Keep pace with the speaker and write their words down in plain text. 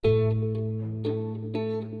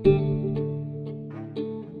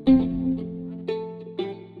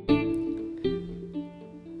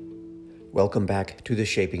Welcome back to The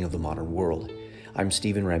Shaping of the Modern World. I'm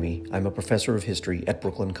Stephen Remy. I'm a professor of history at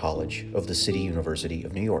Brooklyn College of the City University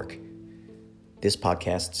of New York. This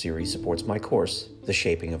podcast series supports my course, The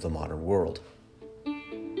Shaping of the Modern World.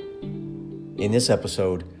 In this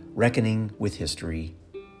episode, Reckoning with History,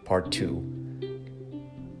 Part 2,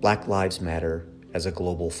 Black Lives Matter as a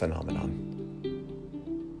Global Phenomenon.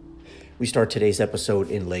 We start today's episode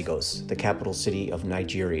in Lagos, the capital city of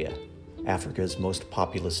Nigeria, Africa's most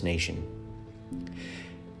populous nation.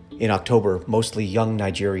 In October, mostly young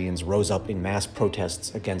Nigerians rose up in mass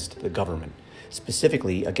protests against the government,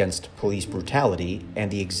 specifically against police brutality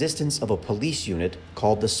and the existence of a police unit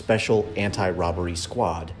called the Special Anti-Robbery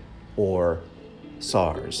Squad, or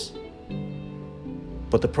SARS.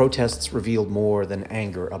 But the protests revealed more than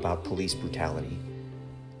anger about police brutality.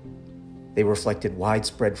 They reflected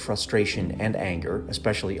widespread frustration and anger,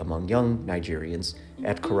 especially among young Nigerians,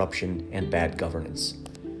 at corruption and bad governance.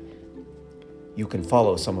 You can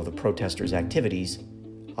follow some of the protesters' activities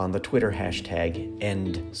on the Twitter hashtag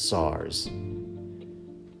 #EndSARS.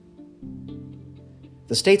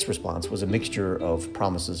 The state's response was a mixture of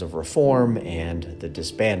promises of reform and the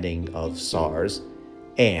disbanding of SARS,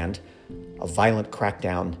 and a violent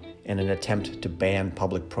crackdown and an attempt to ban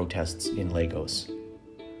public protests in Lagos.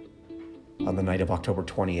 On the night of October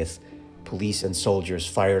 20th, police and soldiers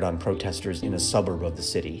fired on protesters in a suburb of the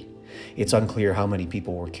city. It's unclear how many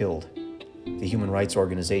people were killed. The human rights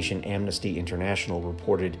organization Amnesty International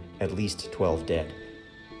reported at least 12 dead.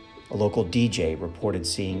 A local DJ reported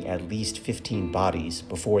seeing at least 15 bodies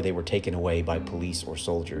before they were taken away by police or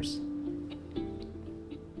soldiers.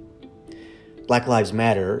 Black Lives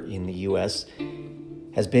Matter in the U.S.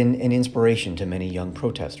 has been an inspiration to many young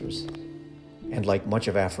protesters. And like much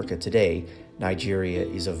of Africa today, Nigeria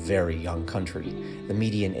is a very young country. The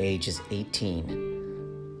median age is 18,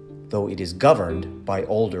 though it is governed by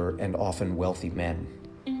older and often wealthy men.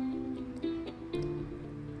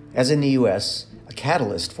 As in the U.S., a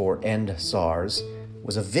catalyst for #EndSARS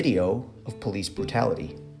was a video of police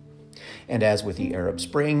brutality. And as with the Arab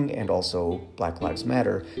Spring and also Black Lives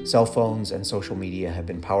Matter, cell phones and social media have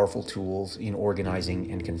been powerful tools in organizing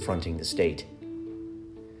and confronting the state.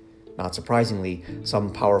 Not surprisingly, some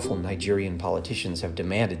powerful Nigerian politicians have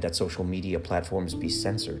demanded that social media platforms be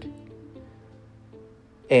censored.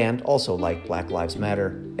 And also like Black Lives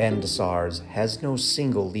Matter, #EndSARS has no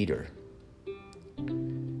single leader.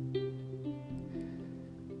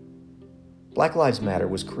 Black Lives Matter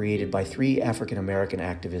was created by 3 African-American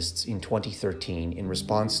activists in 2013 in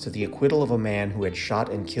response to the acquittal of a man who had shot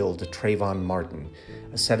and killed Trayvon Martin,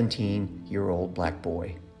 a 17-year-old black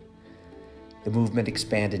boy. The movement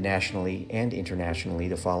expanded nationally and internationally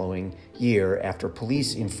the following year after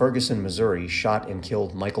police in Ferguson, Missouri shot and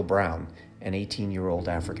killed Michael Brown, an 18-year-old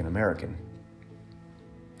African-American.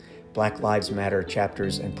 Black Lives Matter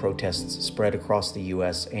chapters and protests spread across the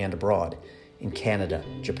U.S. and abroad, in Canada,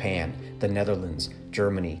 Japan, the Netherlands,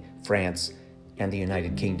 Germany, France, and the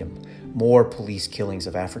United Kingdom. More police killings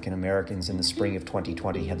of African Americans in the spring of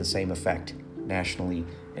 2020 had the same effect, nationally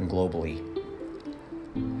and globally.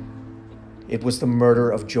 It was the murder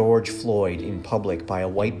of George Floyd in public by a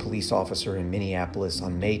white police officer in Minneapolis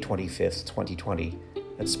on May 25, 2020,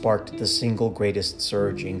 that sparked the single greatest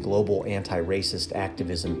surge in global anti-racist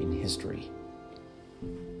activism in history.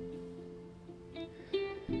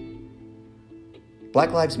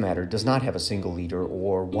 Black Lives Matter does not have a single leader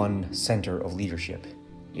or one center of leadership.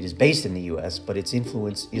 It is based in the U.S., but its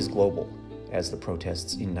influence is global, as the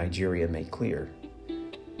protests in Nigeria make clear.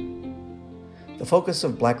 The focus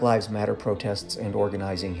of Black Lives Matter protests and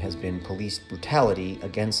organizing has been police brutality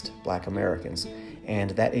against Black Americans,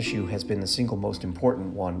 and that issue has been the single most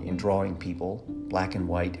important one in drawing people, black and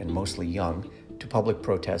white and mostly young, to public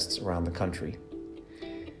protests around the country.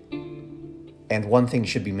 And one thing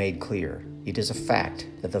should be made clear. It is a fact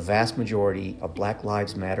that the vast majority of Black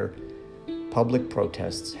Lives Matter public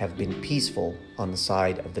protests have been peaceful on the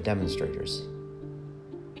side of the demonstrators.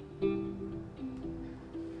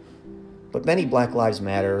 But many Black Lives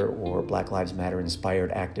Matter or Black Lives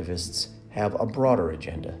Matter-inspired activists have a broader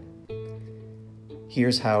agenda.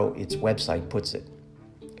 Here's how its website puts it,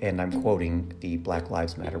 and I'm quoting the Black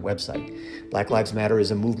Lives Matter website. Black Lives Matter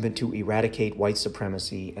is a movement to eradicate white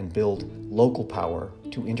supremacy and build local power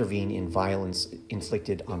to intervene in violence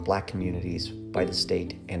inflicted on Black communities by the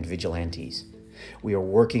state and vigilantes. We are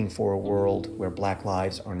working for a world where Black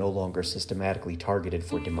lives are no longer systematically targeted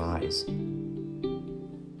for demise.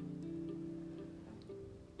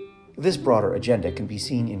 This broader agenda can be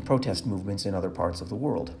seen in protest movements in other parts of the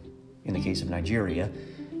world. In the case of Nigeria,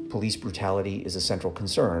 police brutality is a central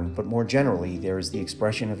concern, but more generally, there is the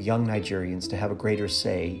expression of young Nigerians to have a greater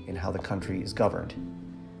say in how the country is governed.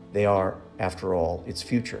 They are, after all, its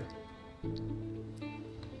future.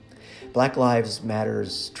 Black Lives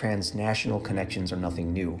Matter's transnational connections are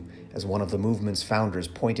nothing new, as one of the movement's founders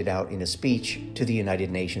pointed out in a speech to the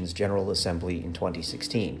United Nations General Assembly in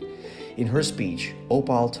 2016. In her speech,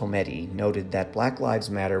 Opal Tometi noted that Black Lives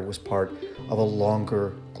Matter was part of a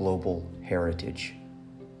longer global heritage.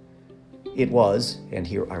 It was, and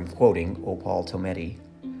here I'm quoting Opal Tometi,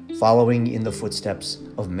 following in the footsteps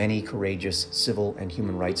of many courageous civil and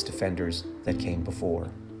human rights defenders that came before.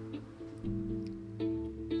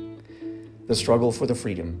 The struggle for the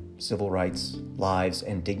freedom, civil rights, lives,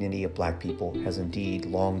 and dignity of Black people has indeed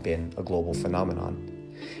long been a global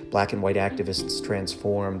phenomenon. Black and white activists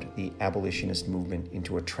transformed the abolitionist movement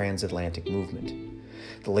into a transatlantic movement.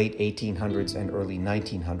 The late 1800s and early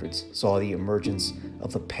 1900s saw the emergence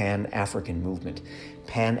of the Pan-African movement.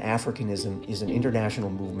 Pan-Africanism is an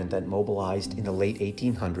international movement that mobilized in the late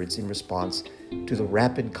 1800s in response to the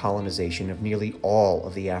rapid colonization of nearly all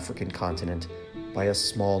of the African continent by a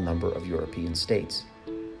small number of European states.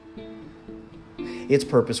 Its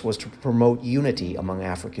purpose was to promote unity among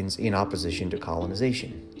Africans in opposition to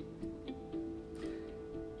colonization.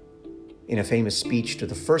 In a famous speech to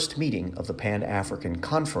the first meeting of the Pan-African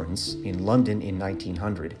Conference in London in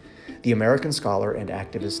 1900, the American scholar and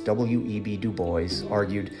activist W.E.B. Du Bois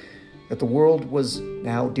argued that the world was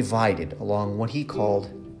now divided along what he called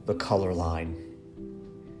the color line.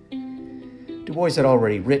 Du Bois had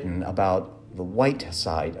already written about the white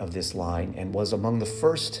side of this line and was among the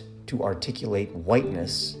first to articulate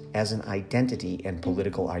whiteness as an identity and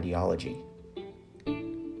political ideology.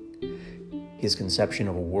 His conception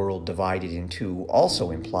of a world divided in two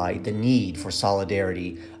also implied the need for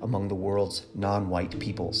solidarity among the world's non-white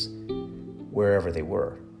peoples, wherever they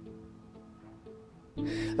were.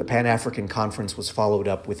 The Pan-African Conference was followed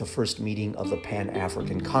up with the first meeting of the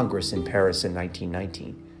Pan-African Congress in Paris in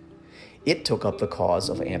 1919. It took up the cause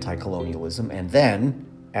of anti-colonialism and then,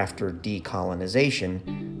 after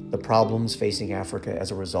decolonization, the problems facing Africa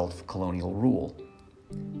as a result of colonial rule.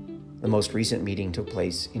 The most recent meeting took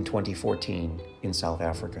place in 2014 in South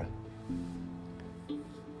Africa.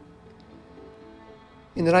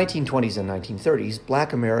 In the 1920s and 1930s,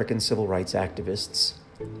 Black American civil rights activists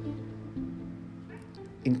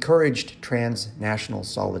encouraged transnational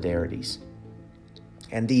solidarities.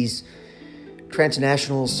 And these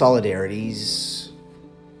transnational solidarities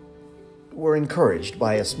were encouraged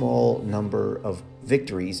by a small number of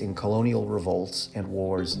victories in colonial revolts and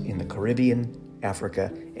wars in the Caribbean,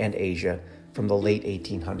 Africa, and Asia from the late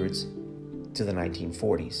 1800s to the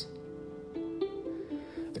 1940s.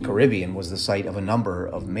 The Caribbean was the site of a number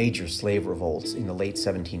of major slave revolts in the late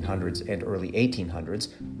 1700s and early 1800s,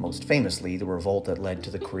 most famously the revolt that led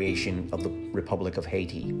to the creation of the Republic of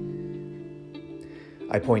Haiti.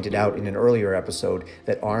 I pointed out in an earlier episode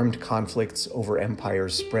that armed conflicts over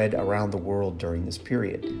empires spread around the world during this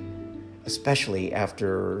period, especially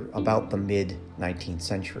after about the mid-19th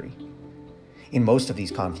century. In most of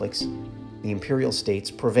these conflicts, the imperial states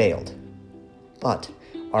prevailed, but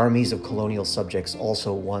armies of colonial subjects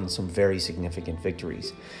also won some very significant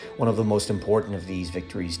victories. One of the most important of these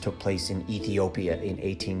victories took place in Ethiopia in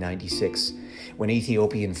 1896, when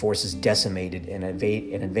Ethiopian forces decimated an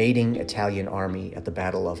invading Italian army at the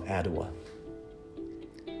Battle of Adwa.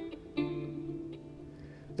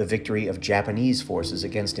 The victory of Japanese forces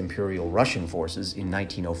against Imperial Russian forces in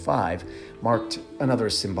 1905 marked another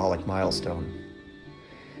symbolic milestone.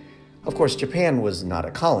 Of course, Japan was not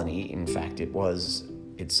a colony. In fact, it was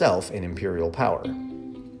itself an imperial power.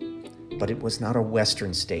 But it was not a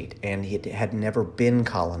Western state, and it had never been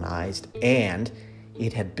colonized, and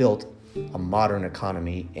it had built a modern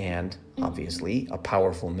economy and, obviously, a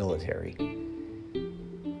powerful military.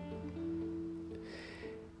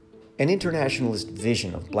 An internationalist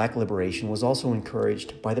vision of Black liberation was also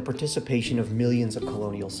encouraged by the participation of millions of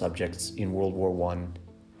colonial subjects in World War I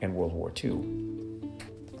and World War II.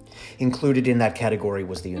 Included in that category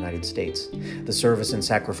was the United States. The service and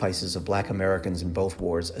sacrifices of Black Americans in both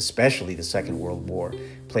wars, especially the Second World War,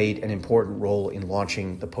 played an important role in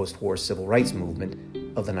launching the post-war civil rights movement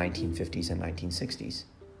of the 1950s and 1960s.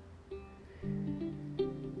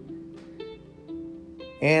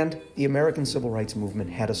 And the American civil rights movement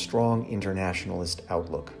had a strong internationalist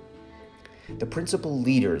outlook. The principal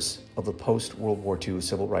leaders of the post-World War II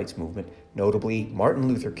civil rights movement, notably Martin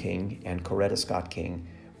Luther King and Coretta Scott King,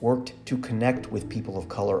 worked to connect with people of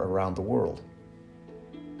color around the world.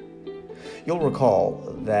 You'll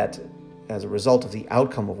recall that as a result of the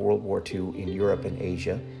outcome of World War II in Europe and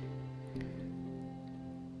Asia,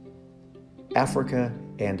 Africa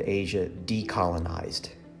and Asia decolonized.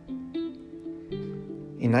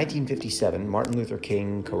 In 1957, Martin Luther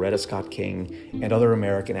King, Coretta Scott King, and other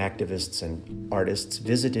American activists and artists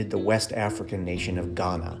visited the West African nation of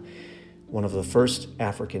Ghana, one of the first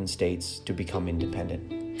African states to become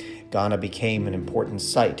independent. Ghana became an important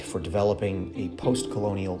site for developing a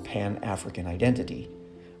post-colonial Pan-African identity,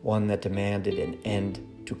 one that demanded an end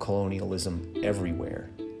to colonialism everywhere.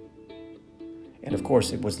 And of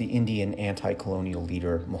course, it was the Indian anti-colonial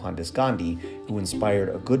leader Mohandas Gandhi who inspired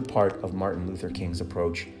a good part of Martin Luther King's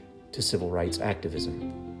approach to civil rights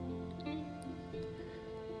activism.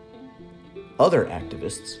 Other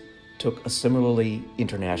activists took a similarly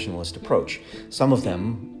internationalist approach, some of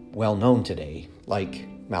them well known today, like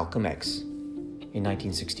Malcolm X. In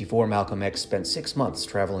 1964, Malcolm X spent 6 months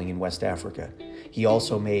traveling in West Africa. He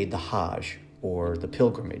also made the Hajj, or the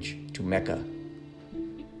pilgrimage, to Mecca.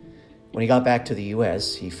 When he got back to the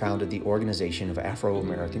U.S., he founded the Organization of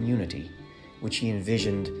Afro-American Unity, which he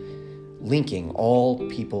envisioned linking all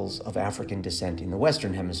peoples of African descent in the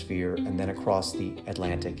Western Hemisphere and then across the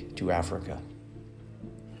Atlantic to Africa.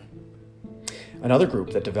 Another group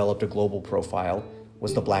that developed a global profile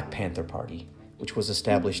was the Black Panther Party, which was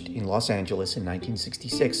established in Los Angeles in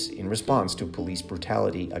 1966 in response to police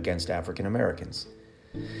brutality against African Americans.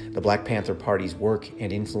 The Black Panther Party's work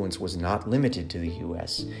and influence was not limited to the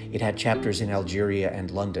U.S. It had chapters in Algeria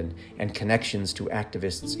and London, and connections to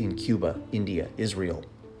activists in Cuba, India, Israel,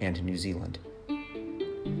 and New Zealand.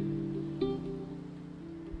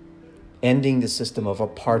 Ending the system of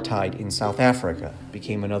apartheid in South Africa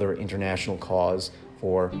became another international cause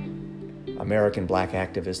for American black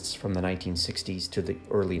activists from the 1960s to the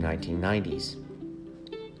early 1990s.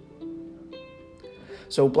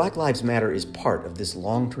 So Black Lives Matter is part of this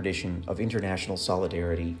long tradition of international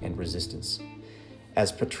solidarity and resistance.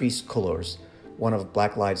 As Patrisse Cullors, one of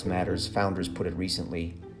Black Lives Matter's founders, put it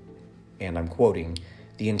recently, and I'm quoting,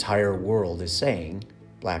 "The entire world is saying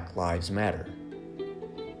Black Lives Matter."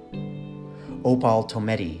 Opal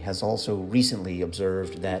Tometi has also recently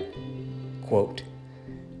observed that, quote,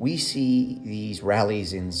 "We see these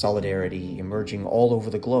rallies in solidarity emerging all over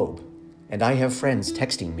the globe, and I have friends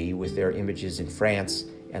texting me with their images in France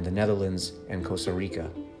and the Netherlands and Costa Rica."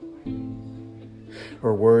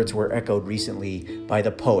 Her words were echoed recently by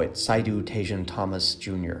the poet Saidu Tejan Thomas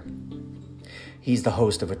Jr. He's the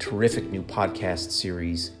host of a terrific new podcast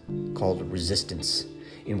series called Resistance,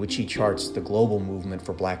 in which he charts the global movement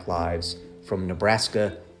for Black lives from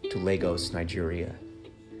Nebraska to Lagos, Nigeria.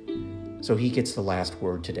 So he gets the last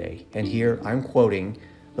word today, and here I'm quoting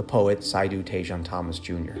the poet Saidu Tejan Thomas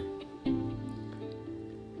Jr.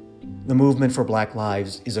 The movement for Black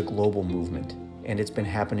lives is a global movement, and it's been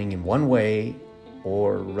happening in one way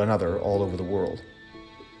or another all over the world.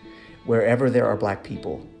 Wherever there are Black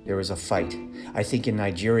people, there is a fight. I think in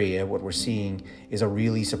Nigeria, what we're seeing is a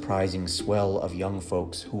really surprising swell of young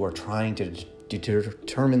folks who are trying to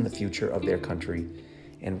determine the future of their country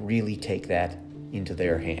and really take that into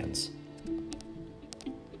their hands.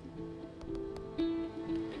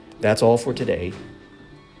 That's all for today.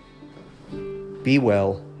 Be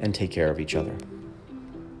well and take care of each other.